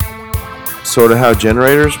sort of how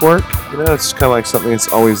generators work. It's kind of like something that's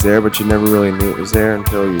always there, but you never really knew it was there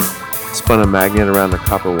until you spun a magnet around a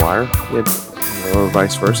copper wire, or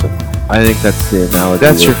vice versa. I think that's the analogy.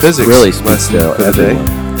 That's your physics really speaks lesson to for the day.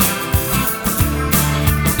 everyone.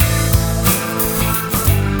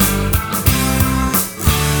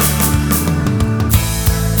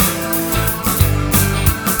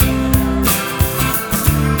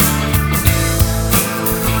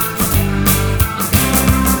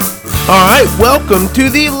 All right, welcome to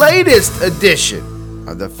the latest edition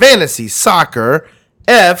of the Fantasy Soccer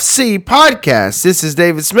FC podcast. This is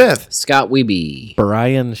David Smith. Scott Weeby.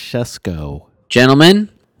 Brian Shesko. Gentlemen,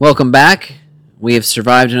 welcome back. We have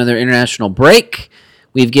survived another international break.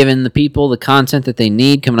 We've given the people the content that they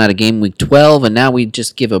need coming out of Game Week 12, and now we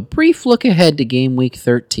just give a brief look ahead to Game Week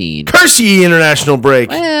 13. Curse ye international break.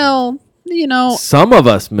 Well, Some of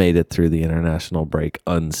us made it through the international break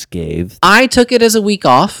unscathed. I took it as a week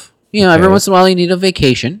off. Every once in a while you need a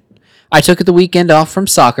vacation. I took the weekend off from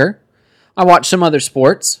soccer. I watched some other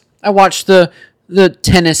sports. I watched the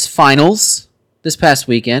tennis finals this past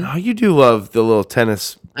weekend. Oh, you do love the little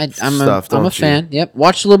tennis stuff, don't you? I'm a fan. Yep.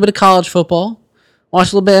 Watched a little bit of college football.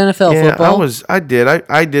 Watched a little bit of NFL football.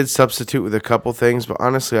 I did substitute with a couple things, but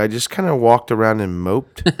honestly, I just kind of walked around and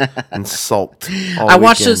moped and sulked all I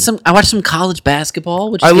watched weekend. some college basketball,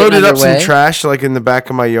 which is I loaded getting up some underway. trash like in the back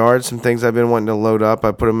of my yard, some things I've been wanting to load up.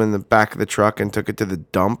 I put them in the back of the truck and took it to the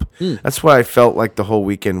dump. That's what I felt like the whole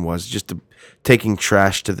weekend was, just taking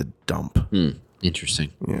trash to the dump.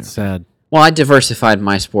 Interesting. Yeah. Sad. Well, I diversified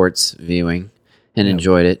my sports viewing and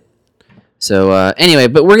enjoyed it. So anyway,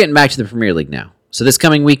 but we're getting back to the Premier League now. So this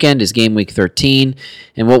coming weekend is Game Week 13,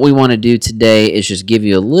 and what we want to do today is just give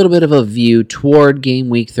you a little bit of a view toward Game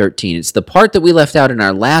Week 13. It's the part that we left out in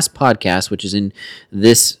our last podcast, which is in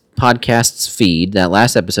this podcast's feed, that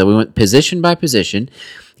last episode. We went position by position,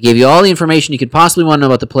 gave you all the information you could possibly want to know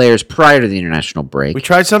about the players prior to the international break, We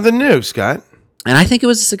tried something new, Scott. and I think it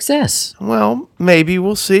was a success. Well, maybe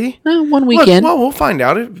we'll see. One Look, weekend. well, we'll find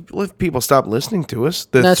out if people stop listening to us.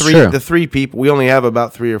 That's true. The three people. We only have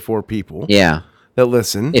about 3 or 4 people Yeah. that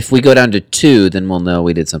listen. If we go down to 2, then we'll know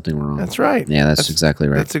we did something wrong. That's right. Yeah, that's exactly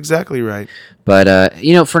right. That's exactly right. But,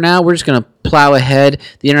 for now, we're just going to plow ahead.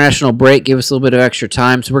 The international break gave us a little bit of extra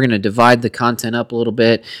time, so we're going to divide the content up a little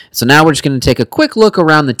bit. So now we're just going to take a quick look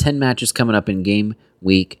around the 10 matches coming up in Game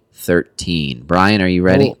Week 13. Brian, are you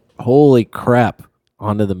ready? Holy crap.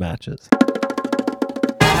 On to the matches.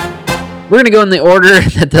 We're going to go in the order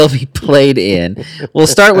that they'll be played in. We'll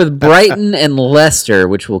start with Brighton and Leicester,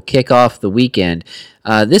 which will kick off the weekend.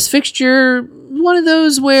 This fixture, one of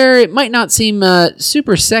those where it might not seem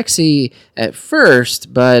super sexy at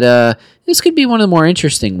first, but this could be one of the more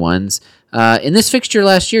interesting ones. In this fixture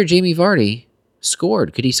last year, Jamie Vardy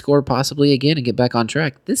scored. Could he score possibly again and get back on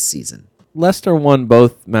track this season? Leicester won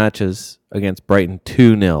both matches against Brighton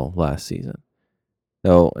 2-0 last season.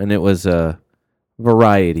 And it was a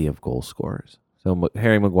variety of goal scorers. So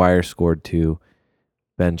Harry Maguire scored 2.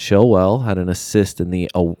 Ben Chilwell had an assist in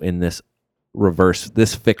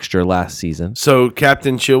this fixture last season. So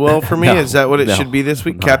Captain Chilwell for me, No, is that what it no, should be this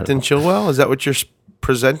week? not Captain at Chilwell? Is that what you're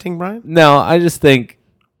presenting, Brian? No, I just think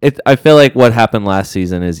I feel like what happened last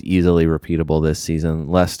season is easily repeatable this season.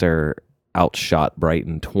 Leicester outshot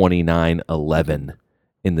Brighton 29-11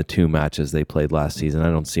 in the 2 matches they played last season.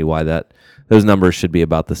 I don't see why those numbers should be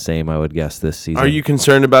about the same, I would guess, this season. Are you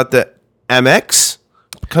concerned about the Amex?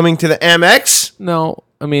 Coming to the Amex? No,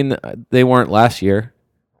 I mean, they weren't last year.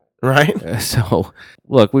 Right? So,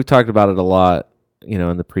 look, we've talked about it a lot,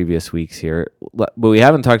 in the previous weeks here, but we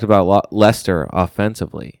haven't talked about Leicester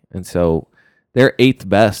offensively. And so they're 8th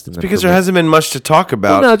best. Because there hasn't been much to talk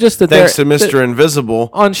about. Well, no, just that thanks to Mr. Invisible,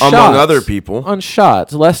 on shots, among other people. On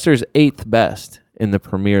shots, Leicester's 8th best in the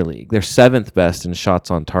Premier League. They're 7th best in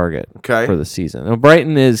shots on target for the season. Now,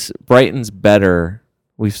 Brighton's better.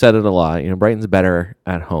 We've said it a lot. Brighton's better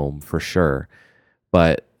at home for sure,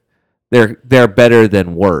 but they're better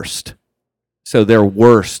than worst. So they're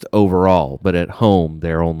worst overall, but at home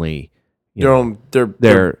they're only They're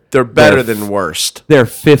better than worst. They're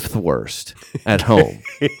 5th worst at home.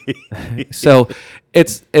 So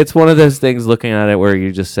it's one of those things looking at it where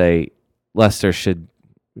you just say Leicester should.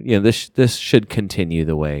 This should continue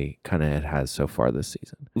the way kind of it has so far this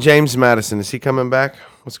season. James Maddison, is he coming back?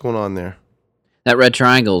 What's going on there? That red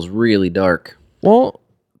triangle is really dark. Well,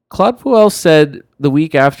 Claude Puel said the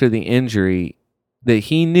week after the injury that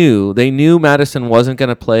they knew Maddison wasn't going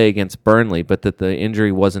to play against Burnley, but that the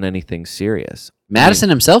injury wasn't anything serious. Maddison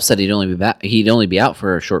himself said he'd only be out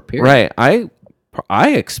for a short period. Right. I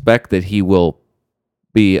expect that he will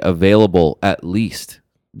be available at least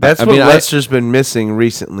That's what Leicester's been missing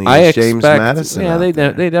recently. James Maddison. Yeah, they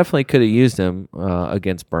definitely could have used him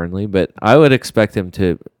against Burnley, but I would expect him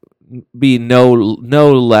to be no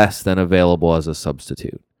less than available as a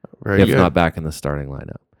substitute, if not back in the starting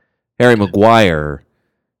lineup. Harry Maguire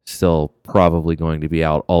still probably going to be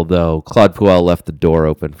out, although Claude Puel left the door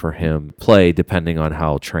open for him play depending on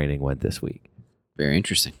how training went this week. Very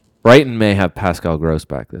interesting. Brighton may have Pascal Gross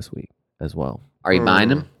back this week as well. Are you buying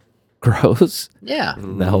him? Gross? Yeah.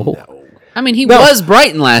 No. I mean, he was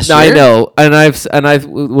Brighton last year. I know, and I've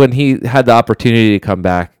when he had the opportunity to come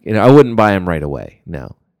back, I wouldn't buy him right away.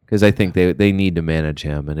 No, because I think they need to manage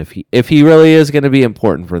him, and if he really is going to be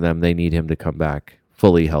important for them, they need him to come back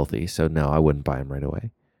fully healthy. So no, I wouldn't buy him right away.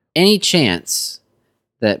 Any chance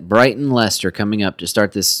that Brighton Leicester coming up to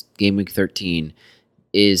start this game week 13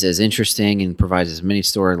 is as interesting and provides as many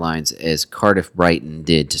storylines as Cardiff Brighton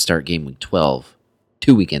did to start game week 12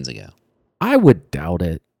 2 weekends ago? I would doubt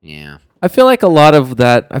it. Yeah. I feel like a lot of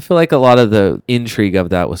the intrigue of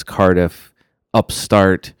that was Cardiff,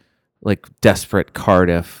 upstart, like desperate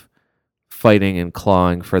Cardiff, fighting and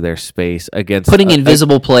clawing for their space against putting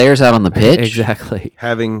invisible players out on the pitch. Exactly.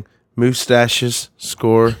 Having mustaches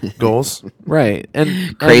score goals. Right.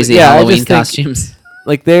 And crazy Halloween costumes.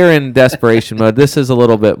 Like they're in desperation mode. This is a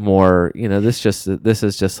little bit more, this just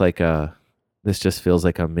feels like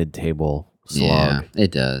a mid-table slog. Yeah,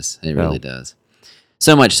 it does. It really does.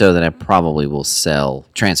 So much so that I probably will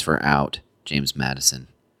transfer out James Maddison,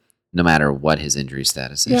 no matter what his injury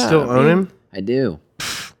status is. You still own him? I do.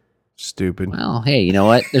 Stupid. Well, hey, you know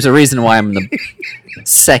what? There's a reason why I'm the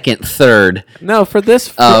second, third. No, for this,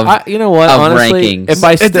 you know what? Honestly,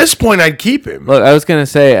 rankings. At this point, I'd keep him. Look, I was gonna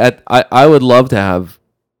say, I would love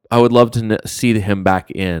to see him back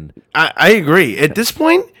in. I agree. At this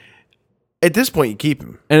point, you keep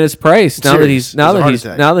him. And his price now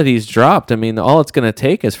that he's dropped. I mean, all it's going to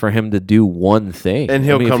take is for him to do one thing, and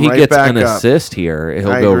if he gets an assist here,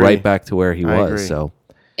 he'll go right back to where he was. Agree. So,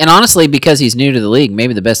 and honestly, because he's new to the league,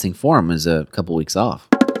 maybe the best thing for him is a couple weeks off.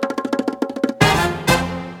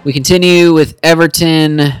 We continue with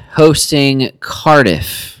Everton hosting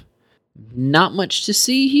Cardiff. Not much to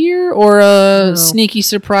see here, or a sneaky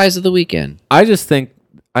surprise of the weekend. I think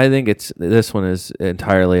this one is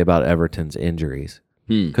entirely about Everton's injuries,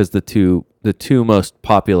 because the two most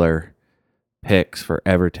popular picks for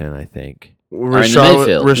Everton, I think,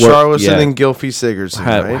 Richarlison and Gylfi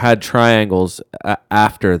Sigurdsson had triangles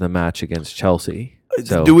after the match against Chelsea.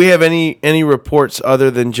 So, do we have any reports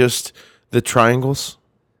other than just the triangles?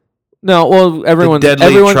 No, well, everyone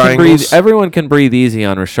can breathe easy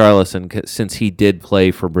on Richarlison since he did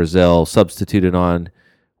play for Brazil, substituted on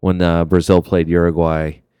when Brazil played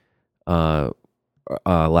Uruguay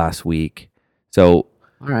last week. So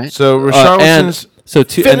all right. So Richarlison's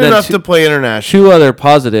fit enough to play international. Two other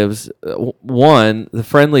positives. One, the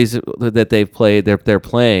friendlies that they've played, they're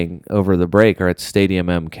playing over the break are at Stadium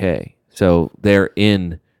MK. So they're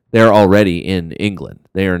already in England.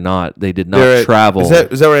 They did not travel. Is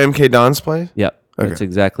that where MK Dons play? Yep. Okay. That's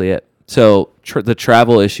exactly it. So the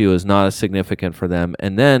travel issue is not as significant for them.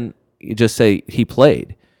 And then you just say he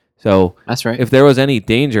played. So that's right. If there was any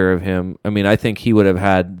danger of him, I mean, I think he would have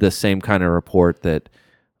had the same kind of report that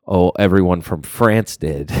everyone from France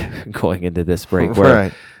did going into this break,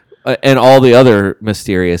 where, and all the other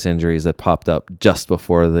mysterious injuries that popped up just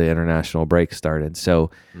before the international break started.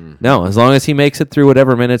 So, no, as long as he makes it through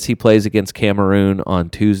whatever minutes he plays against Cameroon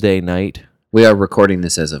on Tuesday night. We are recording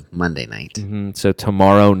this as of Monday night. Mm-hmm. So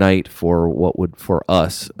tomorrow night for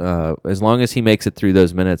us, as long as he makes it through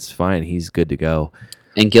those minutes, fine, he's good to go.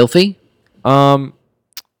 And Gylfi?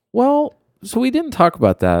 Well, so we didn't talk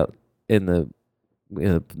about that in the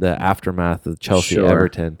aftermath of Chelsea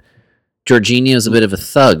Everton. Jorginho's a bit of a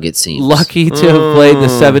thug, it seems. Lucky to have played the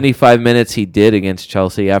 75 minutes he did against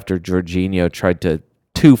Chelsea after Jorginho tried to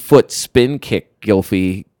 2-foot spin kick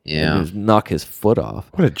Gylfi and knock his foot off.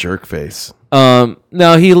 What a jerk face. No,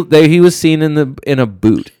 he was seen in a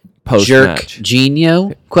boot post-match.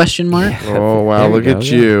 Jorginho? Question mark? Oh, wow, look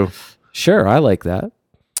at you. Sure, I like that.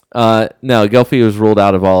 No, Gylfi was ruled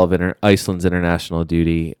out of all of Iceland's international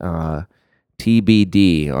duty.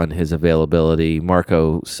 TBD on his availability.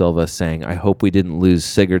 Marco Silva saying, I hope we didn't lose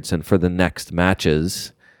Sigurdsson for the next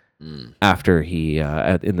matches after he,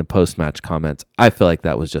 in the post-match comments. I feel like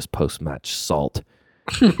that was just post-match salt.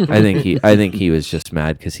 I think he was just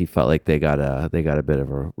mad because he felt like they got a bit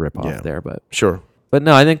of a rip-off there. But sure. But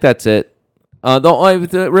no, I think that's it. The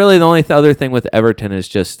only other thing with Everton is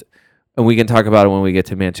just, and we can talk about it when we get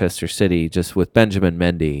to Manchester City, just with Benjamin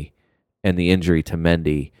Mendy and the injury to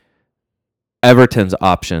Mendy, Everton's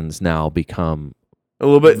options now become a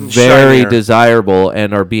little bit very shinier. desirable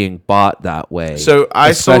and are being bought that way. So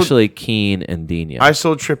especially Keane and Digne. I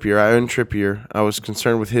sold Trippier. I own Trippier. I was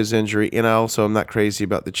concerned with his injury, and I also am not crazy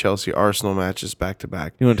about the Chelsea Arsenal matches back to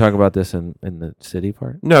back. You want to talk about this in the City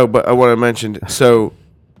part? No, but I want to mention so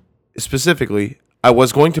specifically, I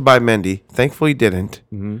was going to buy Mendy. Thankfully, didn't,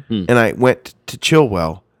 and I went to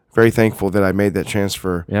Chilwell. Very thankful that I made that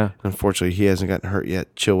transfer. Yeah. Unfortunately, he hasn't gotten hurt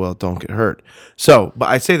yet. Chilwell don't get hurt. So, but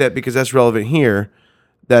I say that because that's relevant here.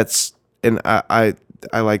 I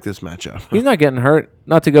like this matchup. He's not getting hurt.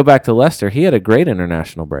 Not to go back to Leicester, he had a great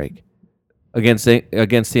international break against the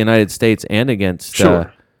United States and against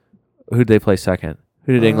Sure. who did they play second?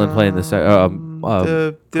 Who did England play in the second?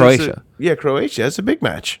 Croatia. Croatia. That's a big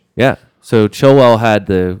match. Yeah. So Chilwell had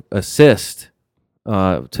the assist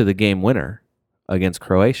to the game winner against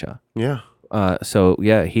Croatia. Yeah. So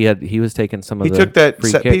yeah, he was taking some of He the took that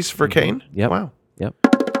free set kicks. piece for Kane? Yep. Wow. Yep.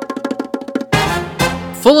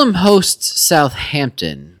 Fulham hosts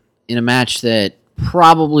Southampton in a match that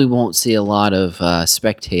probably won't see a lot of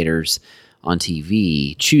spectators on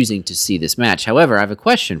TV choosing to see this match. However, I have a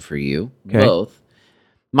question for you both.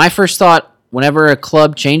 My first thought whenever a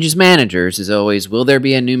club changes managers is always, will there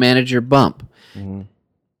be a new manager bump? Mm-hmm.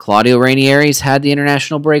 Claudio Ranieri's had the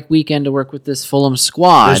international break weekend to work with this Fulham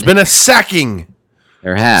squad. There's been a sacking.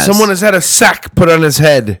 There has. Someone has had a sack put on his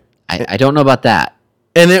head. I don't know about that.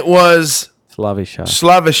 And it was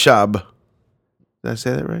Slavishab. Did I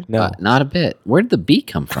say that right? No. Not a bit. Where did the B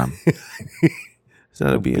come from? Is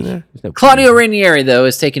that a B in there? Claudio Ranieri, though,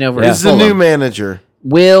 is taking over. This is the new manager.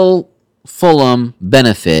 Will Fulham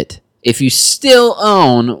benefit? If you still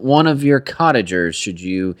own one of your cottagers, should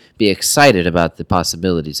you be excited about the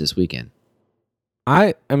possibilities this weekend?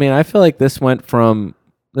 I mean, I feel like this went from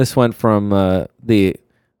the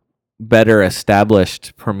better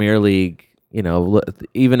established Premier League. You know,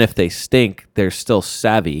 even if they stink, they're still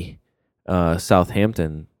savvy.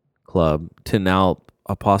 Southampton club to now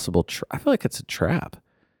a possible. I feel like it's a trap. I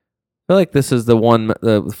feel like this is the one.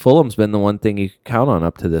 Fulham's been the one thing you can count on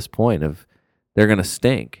up to this point of. They're going to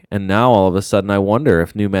stink. And now all of a sudden I wonder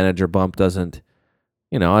if new manager bump doesn't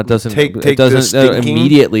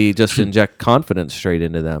immediately just inject confidence straight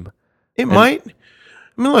into them. It might. I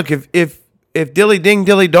mean, look, if Dilly Ding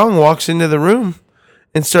Dilly Dong walks into the room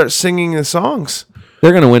and starts singing the songs,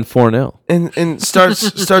 they're going to win 4-0 and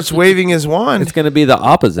starts waving his wand. It's going to be the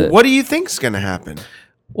opposite. What do you think's going to happen?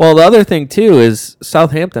 Well, the other thing too is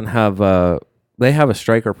Southampton have a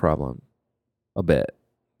striker problem a bit.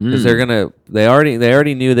 Because they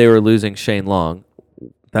already knew they were losing Shane Long.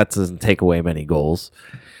 That doesn't take away many goals.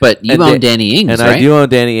 But you own Danny Ings, and right? I do own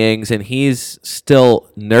Danny Ings, and he's still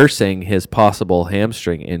nursing his possible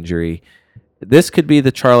hamstring injury. This could be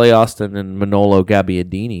the Charlie Austin and Manolo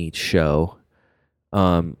Gabbiadini show.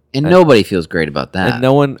 And nobody feels great about that. And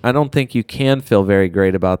no one, I don't think you can feel very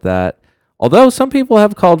great about that. Although some people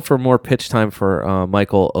have called for more pitch time for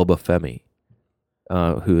Michael Obafemi,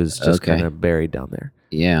 who is just kind of buried down there.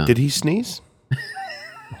 Yeah. Did he sneeze?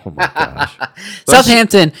 Oh my gosh.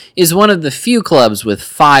 Southampton is one of the few clubs with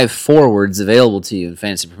 5 forwards available to you in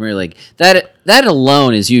Fantasy Premier League. That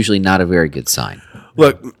alone is usually not a very good sign.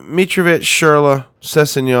 Look, Mitrovic, Schürrle,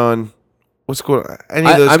 Sessegnon, what's going on?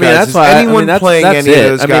 Any of those guys? That's is why anyone playing that's any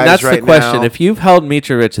it. of those guys that's right the question. now? If you've held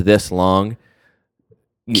Mitrovic this long,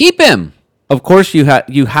 keep him. Of course you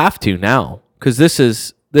have to now because this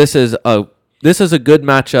is a good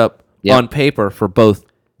matchup on paper for both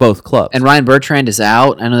clubs. And Ryan Bertrand is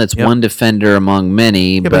out. I know that's one defender among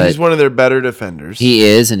many, but he's one of their better defenders. He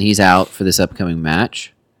is, and he's out for this upcoming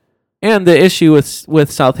match. And the issue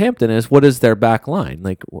with Southampton is what is their back line?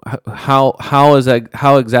 Like how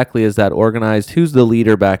exactly is that organized? Who's the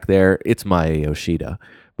leader back there? It's Maya Yoshida.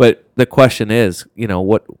 But the question is,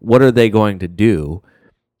 what are they going to do?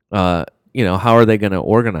 How are they going to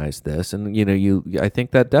organize this? And I think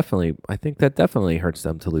that definitely hurts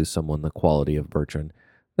them to lose someone the quality of Bertrand.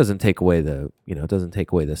 Doesn't take away the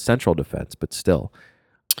central defense, but still,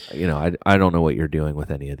 I don't know what you're doing with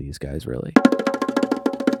any of these guys really.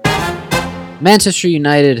 Manchester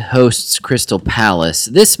United hosts Crystal Palace.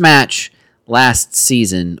 This match last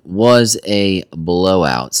season was a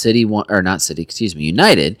blowout.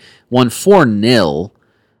 United won 4-0.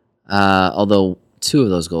 Although 2 of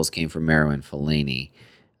those goals came from Marouane Fellaini.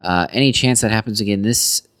 Any chance that happens again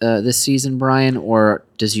this season, Brian, or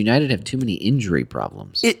does United have too many injury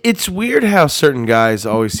problems? It's weird how certain guys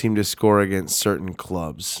always seem to score against certain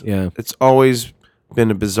clubs. Yeah, it's always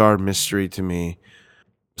been a bizarre mystery to me.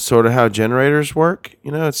 sort of how generators work.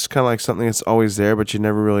 It's kind of like something that's always there, but you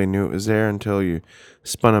never really knew it was there until you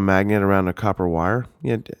spun a magnet around a copper wire.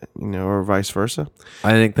 Yeah, or vice versa.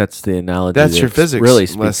 I think that's the analogy. That's your physics really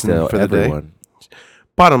speaks lesson to for the everyone. day.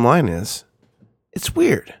 Bottom line is, it's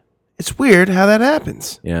weird. It's weird how that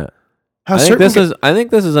happens. Yeah. How I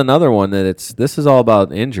think this is another one that this is all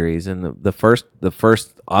about injuries, and the first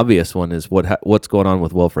obvious one is what's going on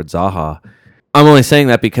with Wilfred Zaha. I'm only saying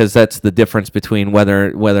that because that's the difference between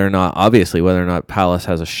whether or not Palace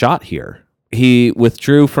has a shot here. He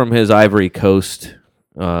withdrew from his Ivory Coast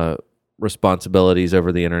responsibilities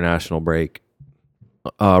over the international break.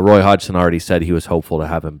 Roy Hodgson already said he was hopeful to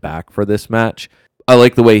have him back for this match. I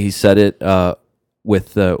like the way he said it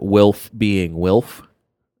with Wilf being Wilf.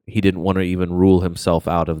 He didn't want to even rule himself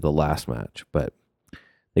out of the last match, but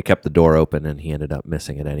they kept the door open and he ended up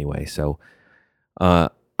missing it anyway. So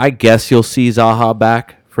I guess you'll see Zaha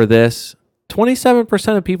back for this.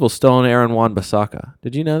 27% of people still own Aaron Wan-Bissaka.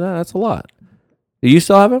 Did you know that? That's a lot. Do you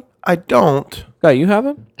still have him? I don't. Guy, you have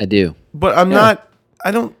him? I do. But I'm not.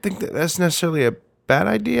 I don't think that's necessarily a bad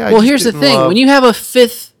idea. Well, here's the thing. When you have a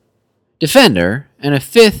fifth defender and a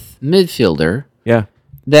fifth midfielder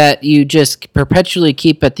that you just perpetually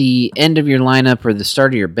keep at the end of your lineup or the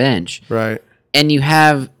start of your bench, right? And you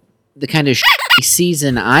have the kind of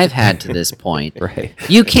season I've had to this point, right?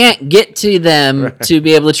 You can't get to them to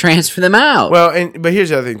be able to transfer them out. Well, but here's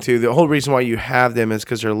the other thing too. The whole reason why you have them is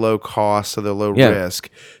because they're low cost, so they're low risk.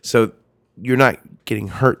 So you're not getting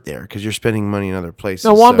hurt there because you're spending money in other places.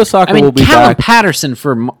 No, Wan-Bissaka will be Callum back. Patterson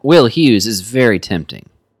for Will Hughes is very tempting.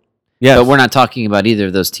 Yeah, but we're not talking about either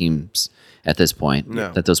of those teams at this point.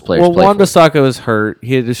 No. That those players. Well, Wan-Bissaka was hurt.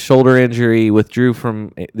 He had a shoulder injury. Withdrew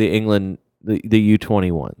from the England the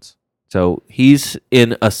U21s. So he's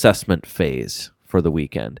in assessment phase for the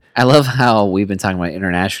weekend. I love how we've been talking about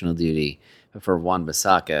international duty, but for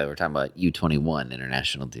Wan-Bissaka, we're talking about U21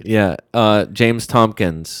 international duty. Yeah, James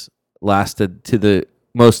Tompkins lasted to the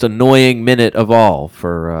most annoying minute of all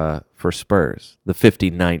for Spurs, the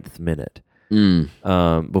 59th minute,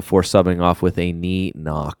 before subbing off with a knee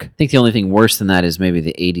knock. I think the only thing worse than that is maybe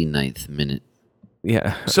the 89th minute.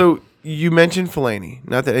 Yeah. So you mentioned Fellaini.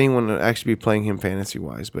 Not that anyone would actually be playing him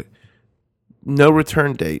fantasy-wise, but no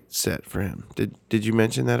return date set for him. Did you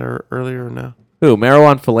mention that earlier or no? Who,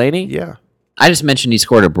 Marouane Fellaini? Yeah. I just mentioned he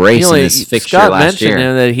scored a brace in this fixture Scott last year.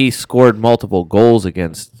 mentioned that he scored multiple goals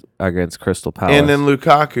against Crystal Palace. And then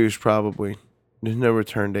Lukaku's probably. There's no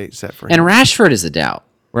return date set for him. And Rashford is a doubt.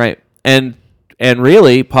 Right. And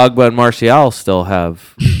really, Pogba and Martial still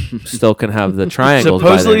can have the triangles.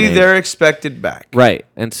 Supposedly they're expected back. Right.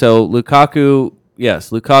 And so Lukaku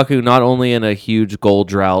not only in a huge goal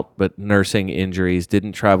drought, but nursing injuries,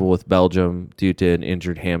 didn't travel with Belgium due to an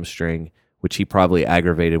injured hamstring, which he probably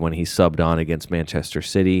aggravated when he subbed on against Manchester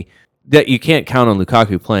City. That you can't count on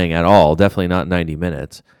Lukaku playing at all, definitely not 90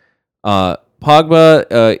 minutes. Pogba,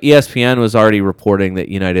 ESPN was already reporting that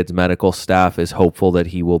United's medical staff is hopeful that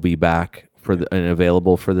he will be back and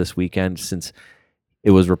available for this weekend, since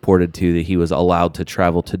it was reported too that he was allowed to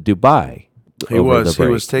travel to Dubai. He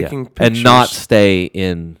was taking pictures. And not stay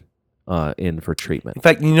in for treatment. In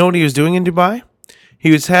fact, you know what he was doing in Dubai?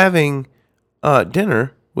 He was having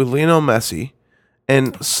dinner with Lionel Messi,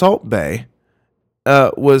 and Salt Bay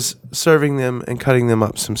was serving them and cutting them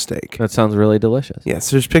up some steak. That sounds really delicious.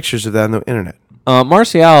 Yes, there's pictures of that on the internet.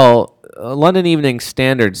 Martial, London Evening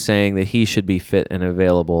Standard saying that he should be fit and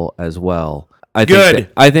available as well. I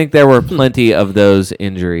think there were plenty of those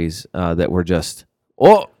injuries that were just,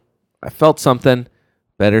 I felt something.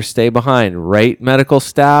 Better stay behind. Right, medical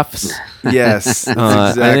staffs. Yes,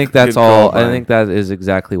 I think that's all. I think that is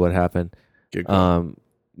exactly what happened.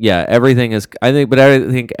 Yeah, everything is. I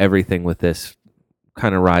think everything with this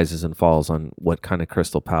kind of rises and falls on what kind of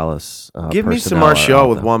Crystal Palace. Give me some Martial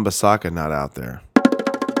with Wan-Bissaka not out there.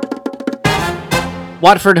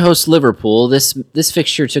 Watford hosts Liverpool. This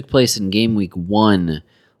fixture took place in game week 1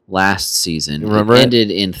 last season. Remember it ended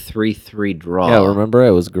in 3-3 draw. Yeah, remember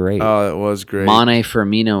it was great. Oh, it was great. Mane,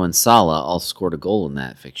 Firmino, and Salah all scored a goal in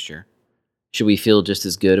that fixture. Should we feel just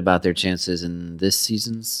as good about their chances in this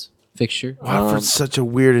season's fixture? Watford's such a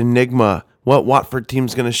weird enigma. What Watford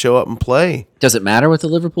team's going to show up and play? Does it matter with the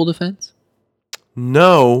Liverpool defense?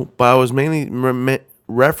 No, but I was mainly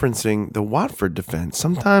referencing the Watford defense.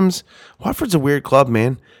 Sometimes Watford's a weird club,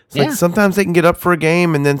 man. It's like sometimes they can get up for a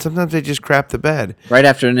game, and then sometimes they just crap the bed. Right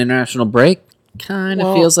after an international break, kind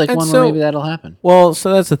of feels like one where maybe that'll happen. Well,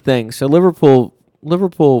 so that's the thing. So Liverpool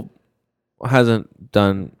hasn't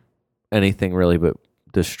done anything really but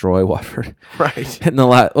destroy Watford. Right.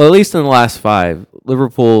 At least in the last 5,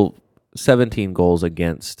 Liverpool 17 goals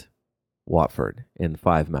against Watford in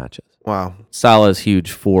 5 matches. Wow. Salah's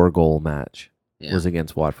huge 4-goal match was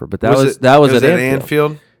against Watford, but that was at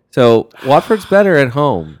Anfield. So Watford's better at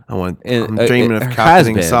home. I'm dreaming of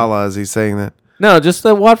captaining Salah as he's saying that. No, just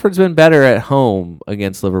that Watford's been better at home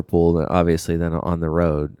against Liverpool, obviously, than on the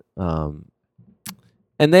road.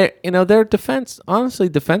 And their defense, honestly,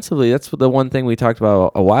 defensively, that's the one thing we talked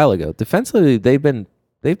about a while ago. Defensively, they've been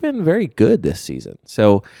very good this season.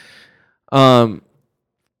 So, I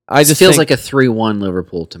just feels like a 3-1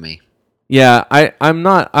 Liverpool to me. Yeah, I'm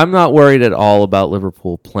not worried at all about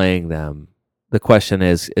Liverpool playing them. The question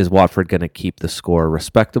is Watford going to keep the score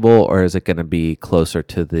respectable, or is it going to be closer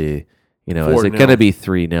to the, is it going to be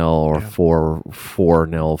 3-0 or 4-0,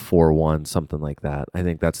 4-1, something like that? I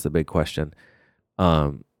think that's the big question.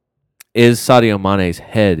 Is Sadio Mane's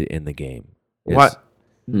head in the game? Do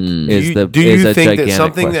you think that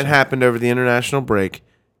something that happened over the international break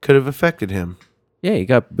could have affected him? Yeah, he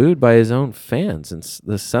got booed by his own fans in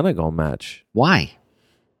the Senegal match. Why?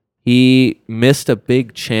 He missed a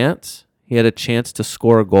big chance. He had a chance to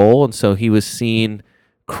score a goal, and so he was seen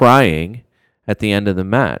crying at the end of the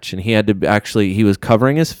match. And he had to he was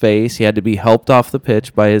covering his face. He had to be helped off the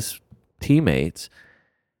pitch by his teammates.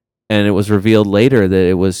 And it was revealed later that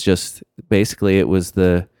it was just basically You're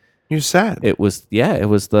sad. It was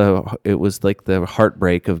like the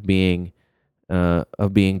heartbreak of being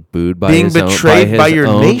booed by betrayed by your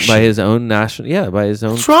nation, by his own national, by his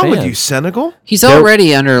own. What's wrong fans. with you, Senegal? He's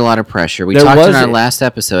already under a lot of pressure. We talked in our last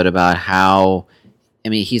episode about how,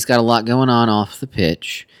 he's got a lot going on off the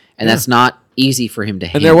pitch, and that's not easy for him to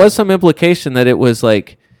handle. And there was some implication that it was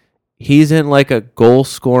like he's in like a goal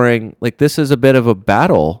scoring, like this is a bit of a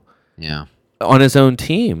battle, on his own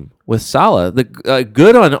team with Salah. The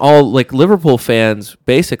good on all like Liverpool fans,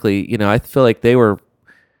 basically, I feel like they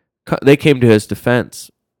came to his defense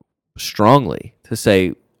strongly to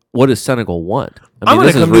say, what does Senegal want?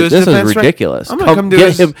 This is ridiculous. I'm going to come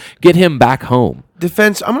to get him back home. I'm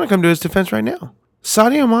going to come to his defense right now.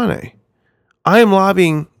 Sadio Mane, I am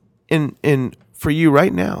lobbying for you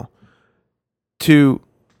right now to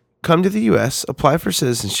come to the U.S., apply for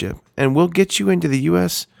citizenship, and we'll get you into the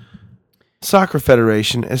U.S. Soccer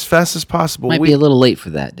Federation as fast as possible. Might be a little late for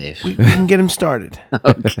that, Dave. We can get him started.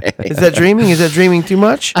 Okay. Is that dreaming? Is that dreaming too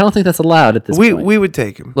much? I don't think that's allowed at this point. We would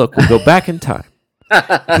take him. Look, we'll go back in time.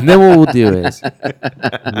 And then what we'll do is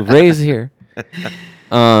we'll raise here.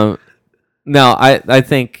 No, I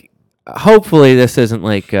think hopefully this isn't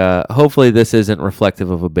reflective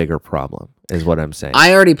of a bigger problem, is what I'm saying.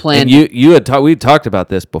 I already planned. And we talked about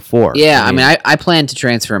this before. Yeah, I planned to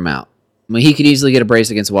transfer him out. He could easily get a brace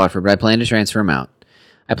against Watford, but I plan to transfer him out.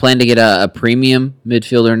 I plan to get a premium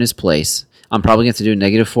midfielder in his place. I'm probably going to do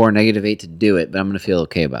 -4, -8 to do it, but I'm going to feel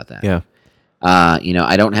okay about that. Yeah.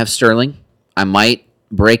 I don't have Sterling. I might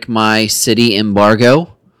break my City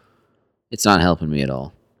embargo. It's not helping me at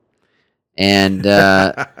all. And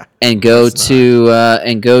go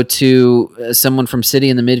to someone from City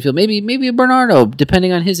in the midfield. Maybe a Bernardo,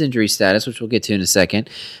 depending on his injury status, which we'll get to in a second.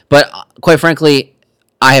 But quite frankly,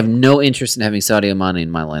 I have no interest in having Sadio Mane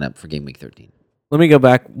in my lineup for Game Week 13. Let me go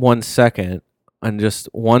back 1 second on just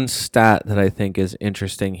one stat that I think is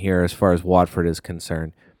interesting here as far as Watford is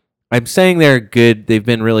concerned. I'm saying they're good. They've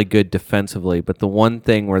been really good defensively, but the one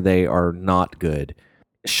thing where they are not good,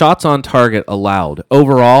 shots on target allowed.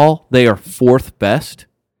 Overall, they are 4th best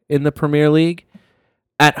in the Premier League.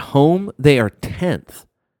 At home, they are 10th.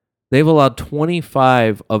 They've allowed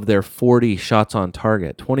 25 of their 40 shots on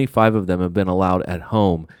target. 25 of them have been allowed at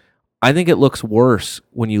home. I think it looks worse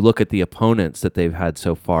when you look at the opponents that they've had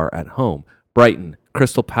so far at home. Brighton,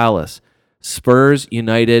 Crystal Palace, Spurs,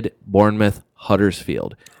 United, Bournemouth,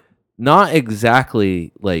 Huddersfield. Not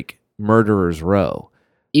exactly like murderer's row.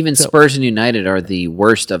 Even Spurs and United are the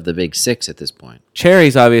worst of the big 6 at this point.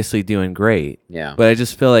 Cherry's obviously doing great. Yeah. But I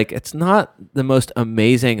just feel like it's not the most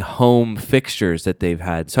amazing home fixtures that they've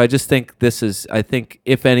had. So I just think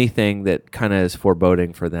if anything, that kind of is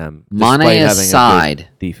foreboding for them. Mane aside.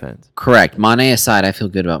 Defense. Correct. Mane aside, I feel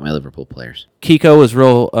good about my Liverpool players. Kiko was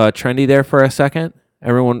real trendy there for a second.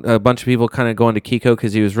 A bunch of people kind of going to Kiko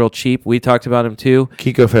because he was real cheap. We talked about him too.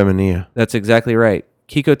 Kiko Femenia. That's exactly right.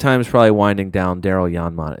 Kiko time is probably winding down. Daryl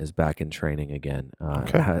Janmaat is back in training again.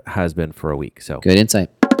 Has been for a week. So good insight.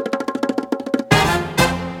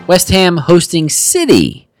 West Ham hosting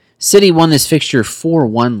City. City won this fixture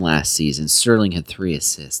 4-1 last season. Sterling had 3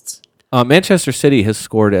 assists. Manchester City has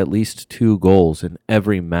scored at least 2 goals in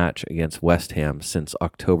every match against West Ham since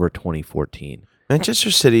October 2014.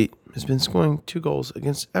 Manchester City has been scoring 2 goals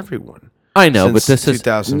against everyone. I know, but this is...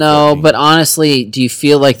 No, but honestly, do you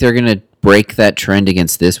feel like they're going to break that trend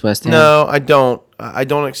against this West Ham? No, I don't. I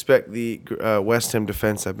don't expect the West Ham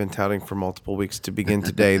defense I've been touting for multiple weeks to begin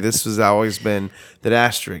today. This has always been the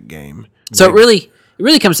asterisk game. So it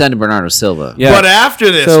really comes down to Bernardo Silva. Yeah. But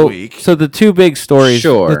after this week, so the two big stories,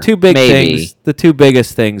 Sure, the two big maybe. things, the two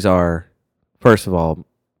biggest things are, first of all,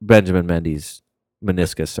 Benjamin Mendy's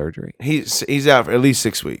meniscus surgery. he's out for at least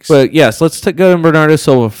 6 weeks. But yes, let's go to Bernardo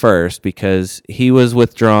Silva first, because he was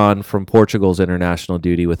withdrawn from Portugal's international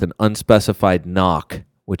duty with an unspecified knock,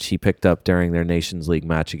 which he picked up during their Nations League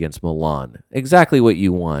match against Milan. Exactly what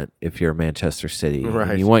you want if you're Manchester City. Right.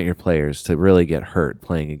 And you want your players to really get hurt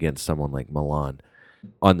playing against someone like Milan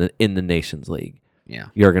in the Nations League. Yeah.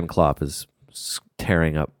 Jurgen Klopp is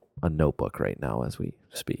tearing up a notebook right now as we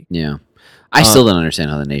speak. Yeah. I still don't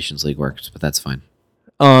understand how the Nations League works, but that's fine.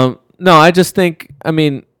 No, I just think, I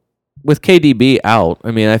mean, with KDB out,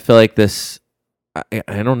 I mean, I feel like this,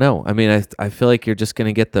 I don't know. I mean, I feel like you're just going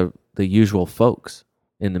to get the usual folks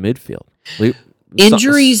in the midfield.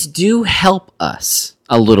 Injuries do help us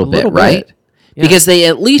a little bit, right? Yeah. Because they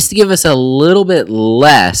at least give us a little bit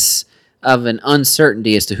less of an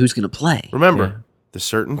uncertainty as to who's going to play. Remember, the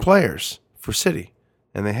certain players for City,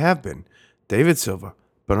 and they have been, David Silva,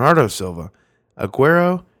 Bernardo Silva,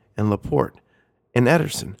 Aguero, and Laporte, and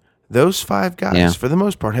Ederson. Those 5 guys, for the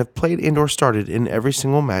most part, have played and or started in every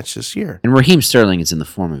single match this year. And Raheem Sterling is in the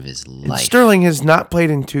form of his And life. Sterling has not played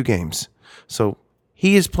in 2 games. So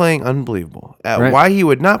he is playing unbelievable. Right. Why he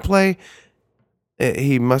would not play,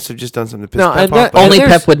 he must have just done something to piss No, Pep and off. that- but Only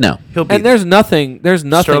there's- Pep would know. he'll be And there's nothing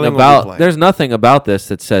Sterling will be about playing. there's nothing about this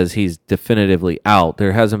that says he's definitively out.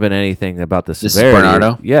 There hasn't been anything about the This is severity.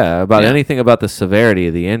 Bernardo? Yeah, about Yeah. anything about the severity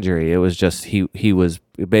of the injury. It was just he was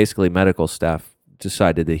basically medical staff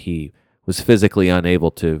decided that he was physically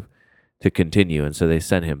unable to continue, and so they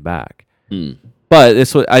sent him back. But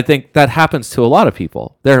I think that happens to a lot of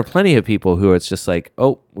people. There are plenty of people who it's just like,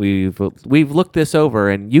 oh, we've looked this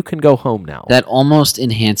over, and you can go home now. That almost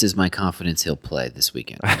enhances my confidence he'll play this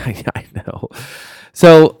weekend. I know.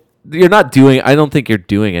 So you're not doing. I don't think you're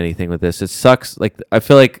doing anything with this. It sucks. Like I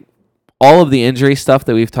feel like all of the injury stuff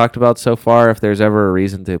that we've talked about so far. If there's ever a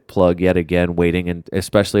reason to plug yet again, waiting and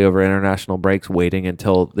especially over international breaks, waiting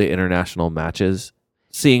until the international matches,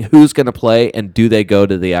 seeing who's going to play and do they go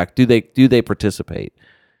to the act? Do they participate?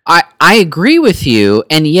 I agree with you,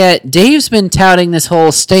 and yet Dave's been touting this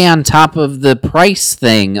whole stay on top of the price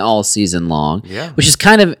thing all season long, which is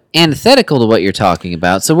kind of antithetical to what you're talking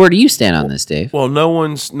about. So where do you stand on this, Dave? Well, no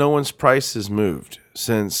one's price has moved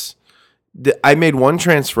since I made one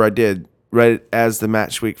transfer. I did right as the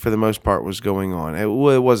match week for the most part was going on. It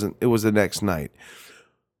wasn't. It was the next night.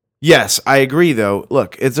 Yes, I agree. Though,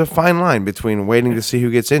 look, it's a fine line between waiting to see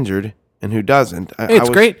who gets injured and who doesn't.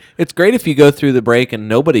 Great. It's great if you go through the break and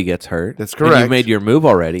nobody gets hurt. That's and correct. you've made your move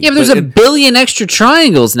already. Yeah, but there's a billion extra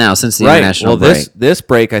triangles now since the international well, break. this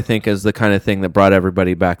break I think is the kind of thing that brought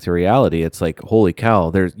everybody back to reality. It's like, holy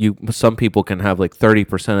cow! Some people can have like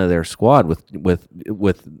 30% of their squad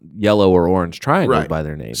with yellow or orange triangles Right. by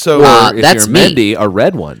their name. So or if that's you're me. Mendy, a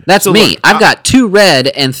red one. That's So me. look, I've got 2 red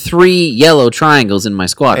and 3 yellow triangles in my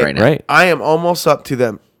squad right now. Right. I am almost up to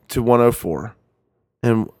them to 104,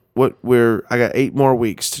 and I got 8 more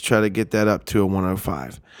weeks to try to get that up to a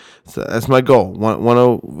 105. So that's my goal.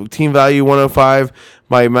 10 team value 105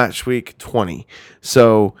 by match week 20.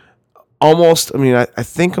 So almost. I mean, I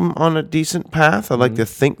think I'm on a decent path. I like to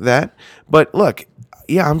think that. But look,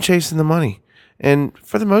 yeah, I'm chasing the money, and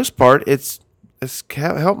for the most part, it's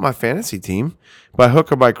helped my fantasy team by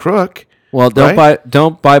hook or by crook. Well,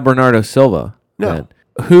 don't buy Bernardo Silva. No. then.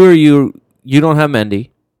 Who are you? You don't have Mendy.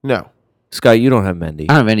 No. Scott, you don't have Mendy.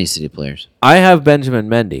 I don't have any City players. I have Benjamin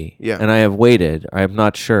Mendy, Yeah. and I have waited. I am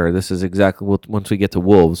not sure. This is exactly once we get to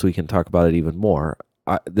Wolves, we can talk about it even more.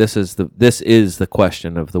 This is the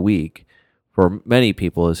question of the week for many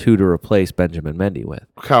people: is who to replace Benjamin Mendy with?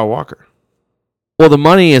 Kyle Walker. Well, the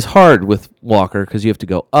money is hard with Walker because you have to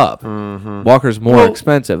go up. Walker's more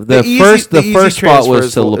expensive. The easy first spot transfer was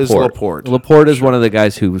is to Laporte. Laporte. Laporte is one of the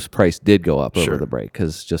guys whose price did go up over Sure. the break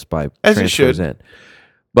because just by As it transfers should. in.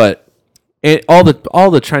 But all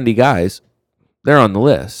the trendy guys, they're on the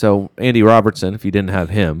list. So Andy Robertson, if you didn't have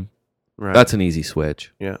him, Right. that's an easy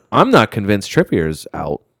switch. Yeah. I'm not convinced Trippier's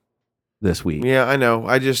out this week. Yeah, I know.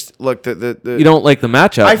 I just looked at the You don't like the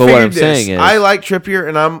matchup, I but what I'm figured this. saying is I like Trippier,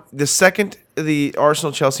 and I'm the second the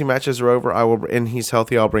Arsenal Chelsea matches are over, I will, and he's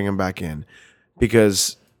healthy, I'll bring him back in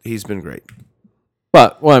because he's been great.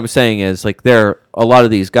 But what I'm saying is, like, there are a lot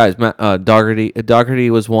of these guys. Doherty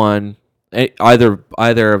was one.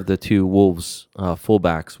 Either of the 2 Wolves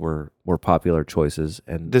fullbacks were popular choices,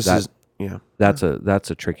 and that's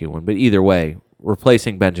a tricky one. But either way,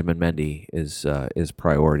 replacing Benjamin Mendy is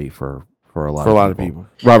priority for for a lot of people.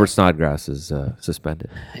 Robert Snodgrass is suspended.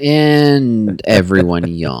 And everyone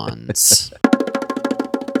yawns.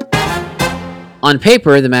 On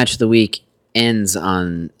paper, the match of the week ends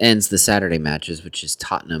the Saturday matches, which is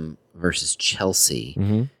Tottenham versus Chelsea.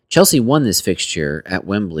 Mm-hmm. Chelsea won this fixture at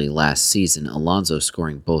Wembley last season, Alonso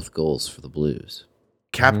scoring both goals for the Blues.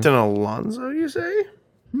 Captain Alonso, you say?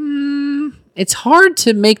 It's hard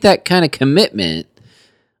to make that kind of commitment.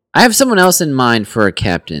 I have someone else in mind for a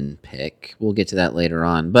captain pick. We'll get to that later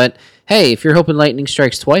on. But hey, if you're hoping lightning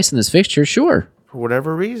strikes twice in this fixture, sure. For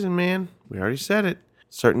whatever reason, man. We already said it.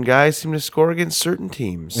 Certain guys seem to score against certain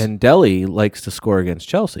teams. And Dele likes to score against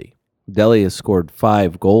Chelsea. Dele has scored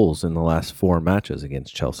 5 goals in the last 4 matches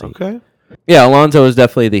against Chelsea. Okay. Yeah, Alonso is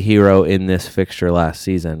definitely the hero in this fixture last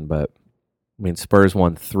season, but I mean Spurs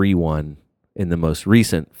won 3-1 in the most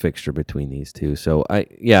recent fixture between these two. So I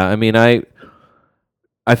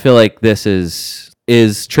feel like this is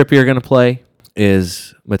Trippier going to play?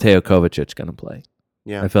 Is Mateo Kovacic going to play?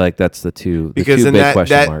 Yeah. I feel like that's the two big that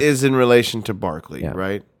question marks. is in relation to Barkley,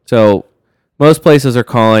 right? So most places are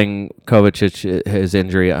calling Kovacic his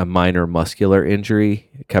injury a minor muscular injury.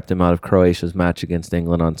 It kept him out of Croatia's match against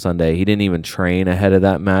England on Sunday. He didn't even train ahead of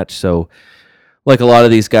that match. So like a lot of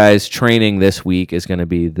these guys, training this week is going to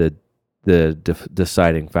be the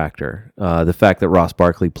deciding factor. The fact that Ross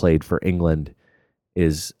Barkley played for England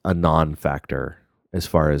is a non-factor as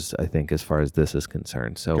far as this is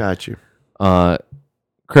concerned. So got you.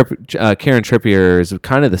 Kieran Trippier is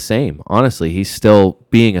kind of the same. Honestly, he's still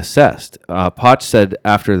being assessed. Poch said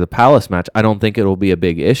after the Palace match, I don't think it will be a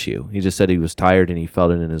big issue. He just said he was tired and he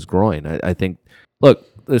felt it in his groin. I think, look,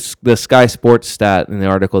 the Sky Sports stat in the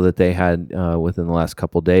article that they had within the last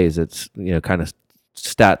couple of days, it's kind of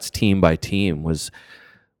stats team by team, was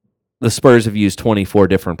the Spurs have used 24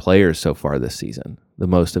 different players so far this season, the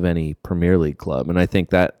most of any Premier League club. And I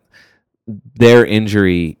think that their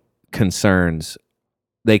injury concerns,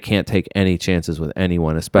 they can't take any chances with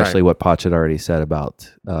anyone, especially what Poch had already said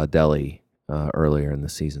about Dele earlier in the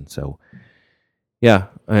season. So, yeah,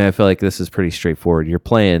 I feel like this is pretty straightforward. You're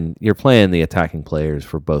playing the attacking players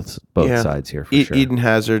for both sides here. For sure. Eden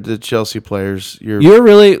Hazard, the Chelsea players. You're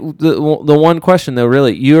really the one question though.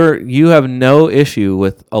 Really, you have no issue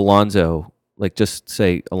with Alonso. Like, just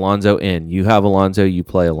say Alonso in. You have Alonso. You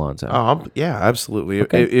play Alonso. Yeah, absolutely.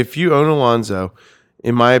 Okay. If you own Alonso,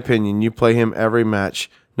 in my opinion, you play him every match,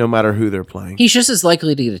 no matter who they're playing. He's just as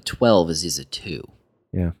likely to get a 12 as he's a 2.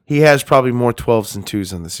 Yeah. He has probably more 12s than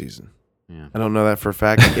 2s on the season. Yeah. I don't know that for a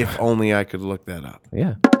fact. If only I could look that up.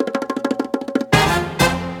 Yeah.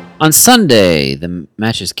 On Sunday, the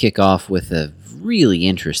matches kick off with a really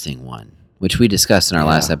interesting one, which we discussed in our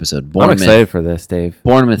last episode. I'm excited for this, Dave.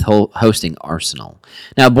 Bournemouth hosting Arsenal.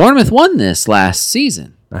 Now, Bournemouth won this last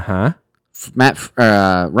season. Uh-huh.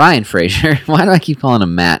 Ryan Fraser. Why do I keep calling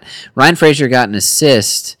him Matt? Ryan Fraser got an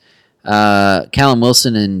assist. Callum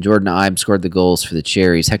Wilson and Jordan Ibe scored the goals for the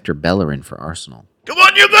Cherries. Hector Bellerin for Arsenal. Come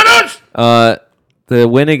on, you Gunners! The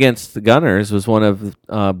win against the Gunners was one of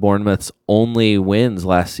Bournemouth's only wins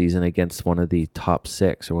last season against one of the top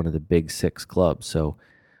 6 or one of the big 6 clubs. So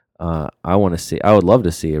I would love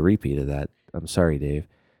to see a repeat of that. I'm sorry, Dave.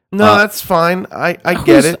 No, that's fine. I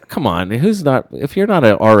get it. Come on, who's not? If you're not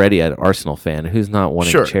already an Arsenal fan, who's not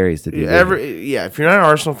wanting Cherries to do that? If you're not an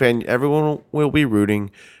Arsenal fan, everyone will be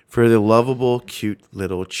rooting for the lovable, cute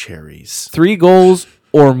little Cherries. 3 goals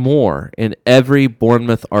or more in every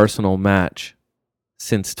Bournemouth Arsenal match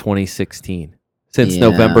since 2016. Since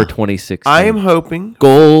November 2016. I am hoping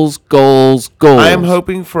goals. I am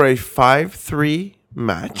hoping for a 5-3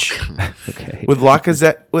 match. Okay. With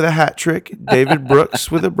Lacazette with a hat trick, David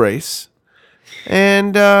Brooks with a brace,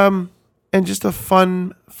 and just a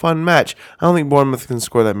fun match. I don't think Bournemouth can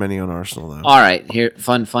score that many on Arsenal though. All right, here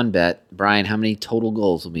fun bet. Brian, how many total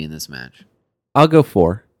goals will be in this match? I'll go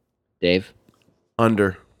 4. Dave?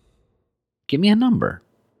 Under. Give me a number.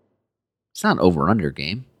 It's not over-under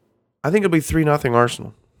game. I think it'll be 3-0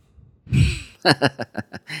 Arsenal.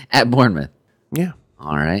 At Bournemouth. Yeah.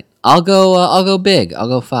 All right. I'll go big. I'll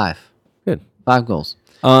go 5. Good. 5 goals.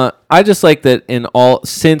 I just like that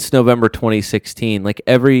since November 2016, like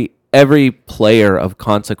every player of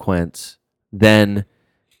consequence then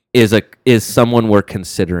is someone we're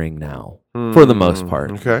considering now for the most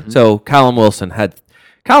part. Okay. So Callum Wilson's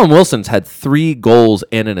had 3 goals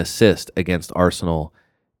and an assist against Arsenal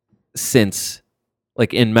since,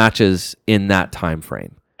 like, in matches in that time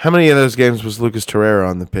frame. How many of those games was Lucas Torreira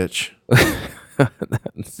on the pitch?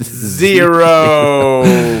 0.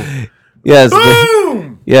 Yes.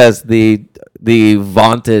 Boom! The the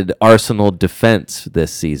vaunted Arsenal defense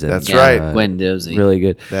this season. That's right. Guendouzi. Really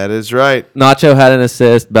good. That is right. Nacho had an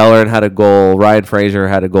assist. Bellerin had a goal. Ryan Fraser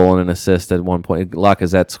had a goal and an assist at one point.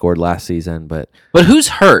 Lacazette scored last season, but who's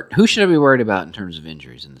hurt? Who should I be worried about in terms of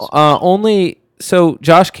injuries in this? So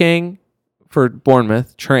Josh King for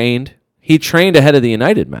Bournemouth trained. He trained ahead of the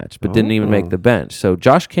United match, but didn't even make the bench. So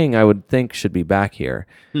Josh King, I would think, should be back here.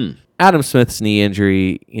 Adam Smith's knee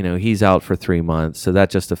injury, he's out for 3 months, so that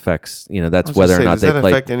just affects, that's whether or not they play. Does that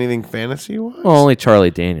affect anything fantasy-wise? Well, only Charlie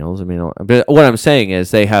Daniels. I mean, but what I'm saying is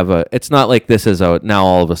they have it's not like this is now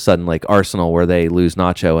all of a sudden like Arsenal where they lose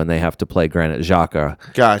Nacho and they have to play Granit Xhaka.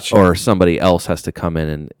 Gotcha. Or somebody else has to come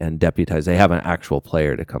in and deputize. They have an actual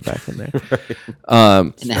player to come back in there.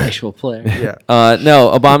 An actual player. Yeah.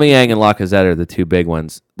 No, Aubameyang and Lacazette are the two big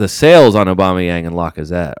ones. The sales on Aubameyang and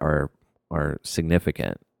Lacazette are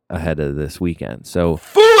significant ahead of this weekend. So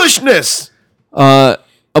foolishness.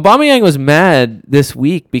 Aubameyang was mad this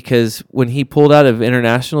week because when he pulled out of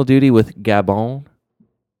international duty with Gabon,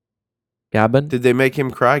 did they make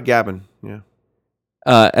him cry? Gabon, yeah.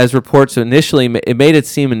 As reports initially, it made it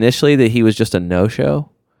seem initially that he was just a no-show.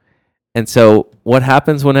 And so what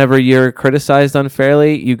happens whenever you're criticized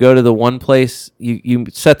unfairly? You go to the one place, you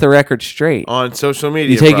set the record straight. On social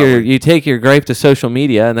media. You take your gripe to social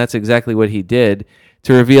media, and that's exactly what he did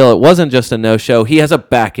to reveal it wasn't just a no-show. He has a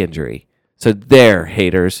back injury. So there,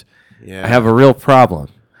 haters. Yeah. I have a real problem.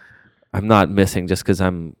 I'm not missing just because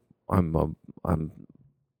I'm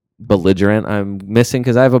belligerent. I'm missing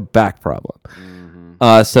because I have a back problem.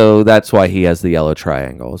 Mm-hmm. So that's why he has the yellow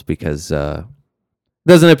triangles, because it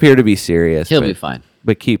doesn't appear to be serious. He'll be fine.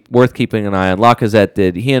 But worth keeping an eye on. Lacazette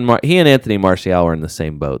did. He and Anthony Martial were in the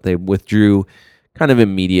same boat. They withdrew kind of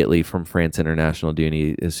immediately from France international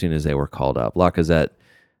duty as soon as they were called up. Lacazette,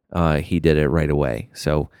 he did it right away.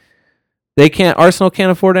 So Arsenal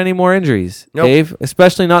can't afford any more injuries, nope. Dave,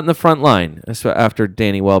 especially not in the front line after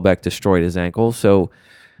Danny Welbeck destroyed his ankle. So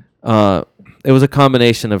it was a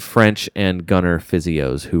combination of French and Gunner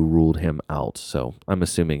physios who ruled him out. So I'm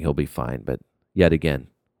assuming he'll be fine, but yet again,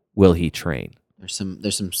 will he train?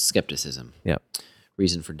 There's some skepticism. Yep.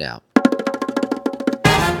 Reason for doubt.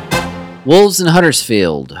 Wolves and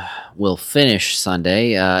Huddersfield will finish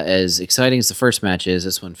Sunday. As exciting as the first match is,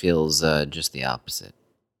 this one feels just the opposite.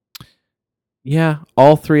 Yeah,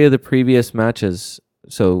 all three of the previous matches,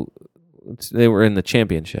 so they were in the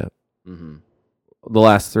championship. Mm-hmm. The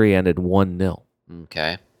last three ended 1-0.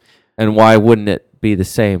 Okay. And why wouldn't it be the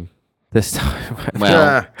same this time?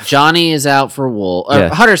 Well, Johnny is out for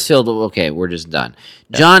Yes. Huddersfield, okay, we're just done.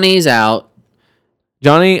 Yeah. Johnny's out.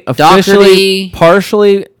 Johnny officially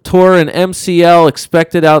partially tore an MCL,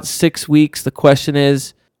 expected out 6 weeks. The question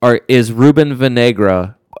is Ruben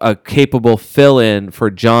Vinegra a capable fill-in for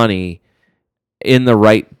Johnny in the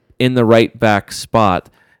right back spot?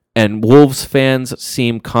 And Wolves fans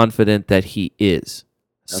seem confident that he is.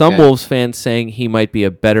 Some Wolves fans saying he might be a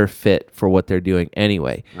better fit for what they're doing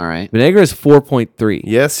anyway. All right. Vinegra is 4.3.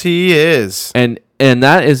 Yes, he is. And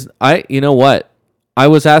that is you know what? I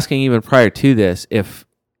was asking even prior to this if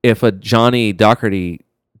a Johnny Doherty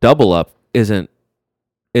double up isn't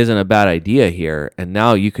a bad idea here, and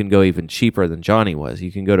now you can go even cheaper than Johnny was.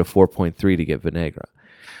 You can go to 4.3 to get Vinegra.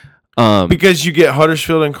 Because you get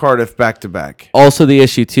Huddersfield and Cardiff back to back. Also, the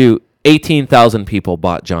issue too: 18,000 people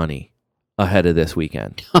bought Johnny ahead of this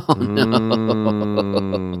weekend. Oh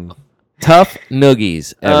no! Tough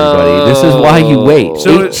noogies, everybody. This is why you wait.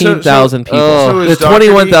 18,000 people. The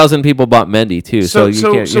 21,000 people bought Mendy too. So you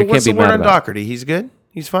can't be mad about it. What's the word on Doherty? He's good.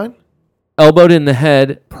 He's fine. Elbowed in the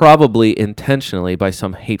head, probably intentionally by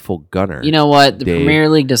some hateful gunner. You know what? The Premier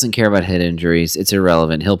League doesn't care about head injuries. It's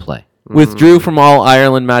irrelevant. He'll play. Withdrew from all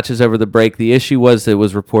Ireland matches over the break. The issue was it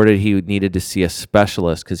was reported he needed to see a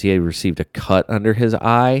specialist because he had received a cut under his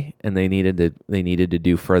eye, and they needed to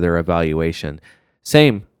do further evaluation.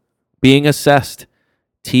 Same, being assessed,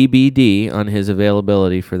 TBD on his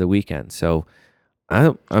availability for the weekend. So,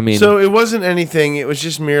 I mean, so it wasn't anything. It was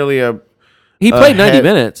just merely he played 90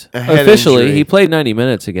 minutes. Officially, injury. He played 90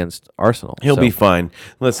 minutes against Arsenal. He'll be fine.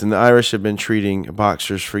 Listen, the Irish have been treating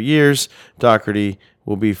boxers for years. Doherty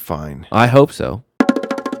will be fine. I hope so.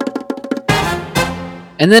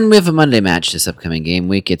 And then we have a Monday match this upcoming game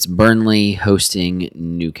week. It's Burnley hosting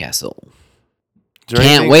Newcastle.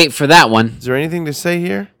 Can't wait for that one. Is there anything to say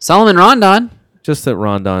here? Solomon Rondon. Just that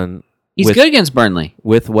Rondon... He's good against Burnley.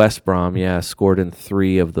 With West Brom, scored in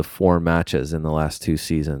 3 of the 4 matches in the last 2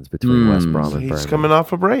 seasons between West Brom and Burnley. He's coming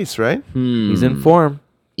off a brace, right? He's in form.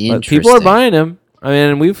 Interesting. But people are buying him. I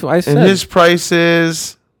mean, I said... And his price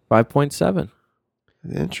is... 5.7.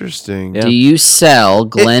 Interesting. Do you sell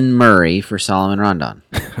Glenn Murray for Solomon Rondon?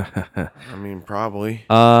 I mean, probably.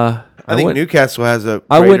 I think Newcastle has a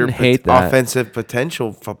I greater wouldn't hate that. offensive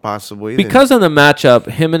potential for possibly because of the matchup.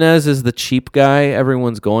 Jimenez is the cheap guy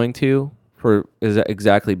everyone's going to is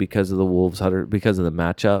exactly because of the Wolves because of the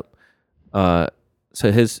matchup.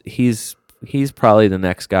 So he's probably the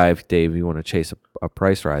next guy if Dave you want to chase a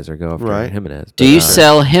price riser go after Jimenez. Do you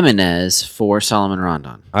sell Jimenez for Solomon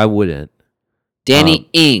Rondon? I wouldn't. Danny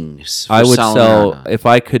Ings. I would Solomon sell Rondon. if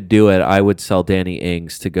I could do it. I would sell Danny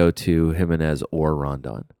Ings to go to Jimenez or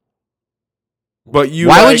Rondon. But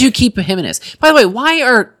why would you keep Jimenez? By the way, why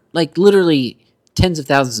are literally tens of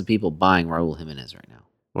thousands of people buying Raul Jimenez right now?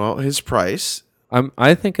 Well, his price.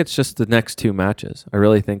 I think it's just the next two matches. I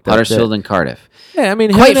really think that's Huddersfield and Cardiff. Yeah, I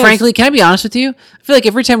mean, quite frankly, can I be honest with you? I feel like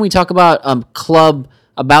every time we talk about club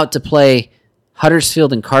about to play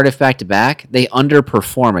Huddersfield and Cardiff back to back, they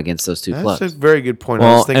underperform against those two clubs. That's a very good point.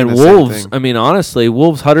 Well, and Wolves. I mean, honestly,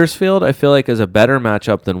 Wolves Huddersfield, I feel like is a better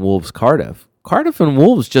matchup than Wolves Cardiff. Cardiff and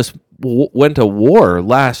Wolves just went to war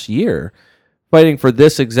last year, fighting for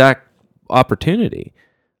this exact opportunity.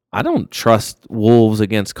 I don't trust Wolves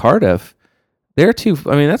against Cardiff. They're too.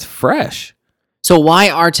 I mean, that's fresh. So why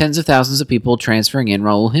are tens of thousands of people transferring in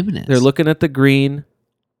Raul Jimenez? They're looking at the green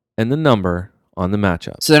and the number on the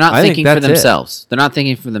matchup. So they're not thinking for themselves. They're not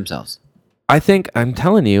thinking for themselves. I'm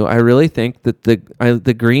telling you, I really think that the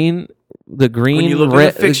green and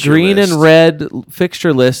red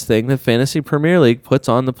fixture list thing the Fantasy Premier League puts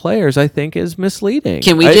on the players, I think, is misleading.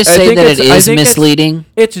 Can we just say that it is misleading?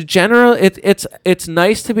 It's general. It's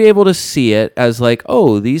nice to be able to see it as like,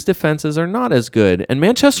 oh, these defenses are not as good, and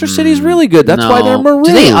Manchester City's really good. That's why they're marooned.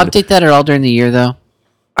 Do they update that at all during the year, though?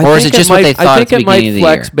 Or is it just what they thought at the beginning of the year?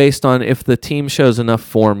 I think it might flex based on if the team shows enough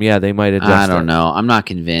form. Yeah, they might adjust. I don't know. I'm not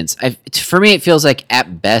convinced. For me, it feels like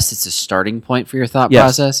at best it's a starting point for your thought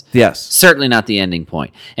process. Yes. Certainly not the ending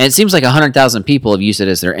point. And it seems like 100,000 people have used it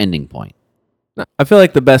as their ending point. I feel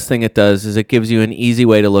like the best thing it does is it gives you an easy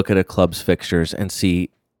way to look at a club's fixtures and see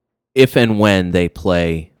if and when they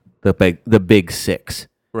play the big six.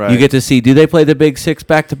 Right. You get to see, do they play the big six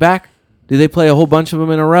back to back? Do they play a whole bunch of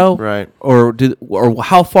them in a row? Right. Or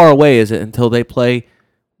how far away is it until they play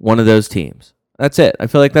one of those teams? That's it. I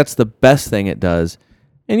feel like that's the best thing it does.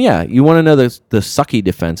 And yeah, you want to know the sucky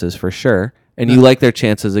defenses for sure, and you like their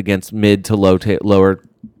chances against mid to lower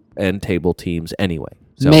end table teams anyway.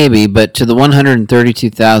 So. Maybe, but to the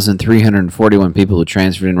 132,341 people who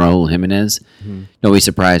transferred in Raul Jimenez, don't be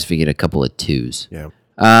surprised if you get a couple of twos. Yeah.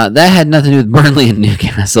 That had nothing to do with Burnley and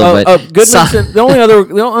Newcastle. But Goodmanson, the only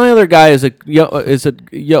other guy is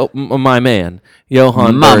my man,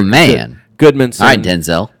 Johan. My man, Goodmanson. All right,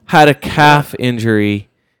 Denzel had a calf injury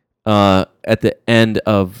at the end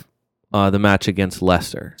of the match against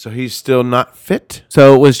Leicester, so he's still not fit.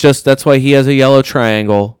 So it was that's why he has a yellow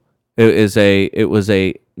triangle. It was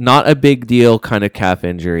not a big deal kind of calf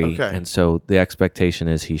injury, and so the expectation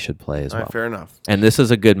is he should play as well. Fair enough. And this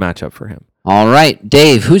is a good matchup for him. All right,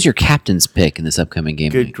 Dave, who's your captain's pick in this upcoming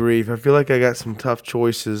game? Good grief. I feel like I got some tough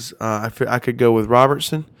choices. I could go with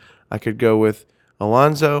Robertson. I could go with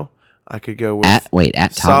Alonso. I could go with at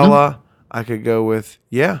Salah. Tottenham? I could go with,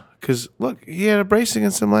 because look, he had a brace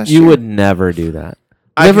against him last year. You would never do that.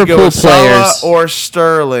 I could go with Salah or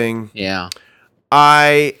Sterling. Yeah.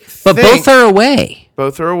 But both are away.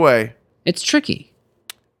 Both are away. It's tricky.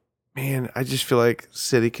 Man, I just feel like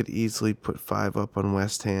City could easily put 5 up on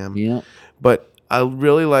West Ham. Yeah. But I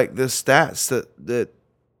really like the stats that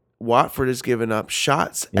Watford has given up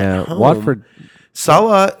shots at home. Watford.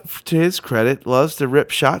 Salah, to his credit, loves to rip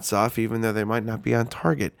shots off, even though they might not be on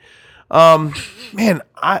target. Man,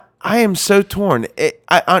 I am so torn.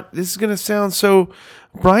 This is going to sound so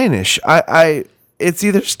Brianish. It's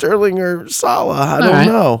either Sterling or Salah. I don't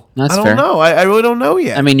know. That's fair. I don't know. I really don't know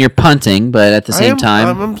yet. I mean, you're punting, but at the same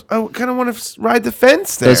time, I kind of want to ride the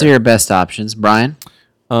fence there. Those are your best options, Brian.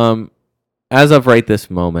 As of right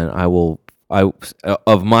this moment,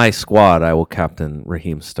 of my squad, I will captain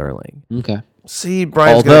Raheem Sterling. Okay. See,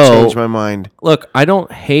 Brian's going to change my mind. Look, I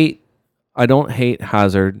don't hate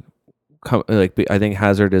Hazard. I think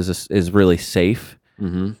Hazard is really safe.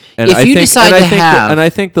 Mm-hmm. And I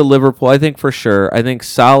think the Liverpool. I think for sure. I think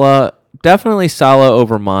Salah, definitely Salah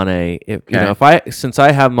over Mane. Since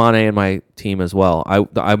I have Mane in my team as well,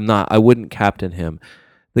 I wouldn't captain him.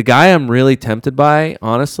 The guy I'm really tempted by,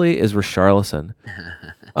 honestly, is Richarlison.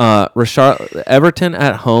 Everton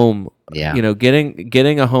at home. Yeah.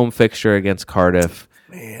 Getting a home fixture against Cardiff.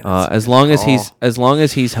 Man, as long as he's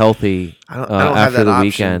healthy I don't after have that the option,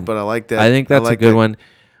 weekend, but I like that. I think that's a good one.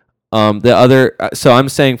 The other, so I'm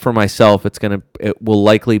saying for myself, it will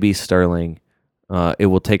likely be Sterling. It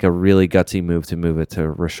will take a really gutsy move to move it to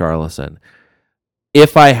Richarlison.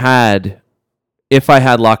 If I had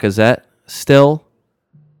Lacazette still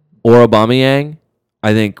or Aubameyang,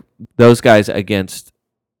 I think those guys against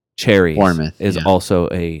Cherries Bournemouth, is also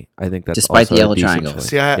I think that's despite also the yellow a decent triangle. choice.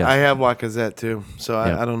 See, I have Lacazette too, so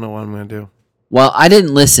I don't know what I'm going to do. Well, I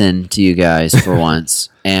didn't listen to you guys for once,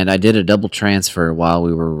 and I did a double transfer while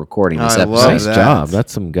we were recording this I episode. love Nice that. job.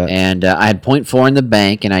 That's some guts. And I had 0.4 in the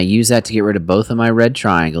bank, and I used that to get rid of both of my red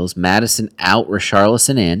triangles. Madison out,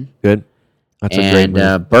 Richarlison in. Good. That's a great move.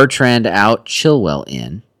 And Bertrand out, Chilwell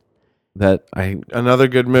in. Another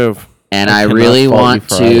good move. And I I cannot really fault you want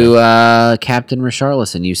for to captain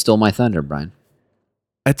Richarlison. You stole my thunder, Brian.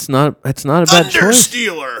 It's not a bad choice.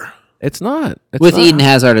 Stealer. It's not. With Eden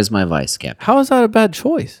Hazard as my vice captain. How is that a bad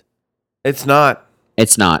choice? It's not.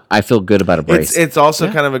 It's not. I feel good about a brace. It's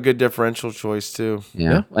also kind of a good differential choice too.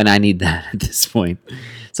 Yeah, and I need that at this point.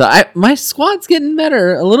 So my squad's getting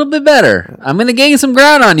better, a little bit better. I'm going to gain some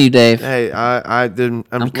ground on you, Dave. Hey,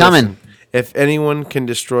 I'm coming. Listen, if anyone can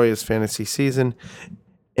destroy his fantasy season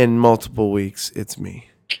in multiple weeks, it's me.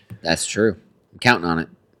 That's true. I'm counting on it.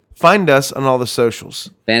 Find us on all the socials.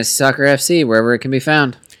 Fantasy Soccer FC, wherever it can be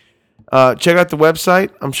found. Check out the website.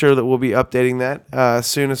 I'm sure that we'll be updating that as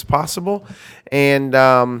soon as possible. And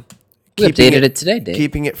We updated it today, Dave.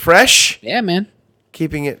 Keeping it fresh. Yeah, man.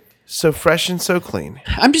 Keeping it so fresh and so clean.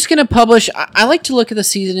 I'm just going to publish. I like to look at the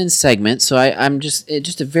season in segments, so I'm just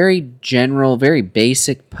a very general, very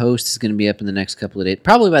basic post is going to be up in the next couple of days.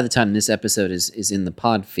 Probably by the time this episode is in the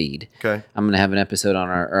pod feed. Okay. I'm going to have an episode on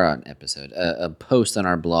a post on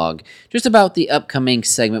our blog just about the upcoming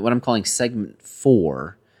segment, what I'm calling segment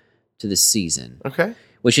 4 to the season. Okay.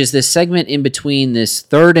 Which is this segment in between this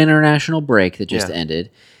third international break that just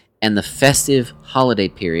ended and the festive holiday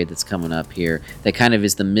period that's coming up here that kind of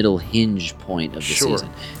is the middle hinge point of the season.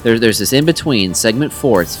 There's this in between, segment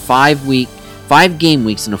 4. It's 5 game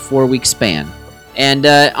weeks in a 4-week span. And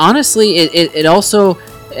honestly, it also,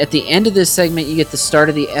 at the end of this segment, you get the start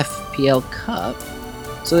of the FPL Cup.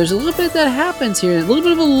 So there's a little bit that happens here, a little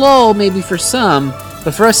bit of a lull maybe for some,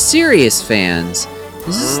 but for us serious fans,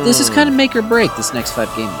 this is kind of make or break this next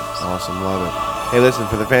 5 game weeks. Awesome. Love it. Hey, listen,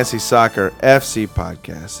 for the Fantasy Soccer FC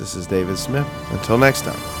podcast, this is David Smith. Until next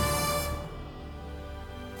time.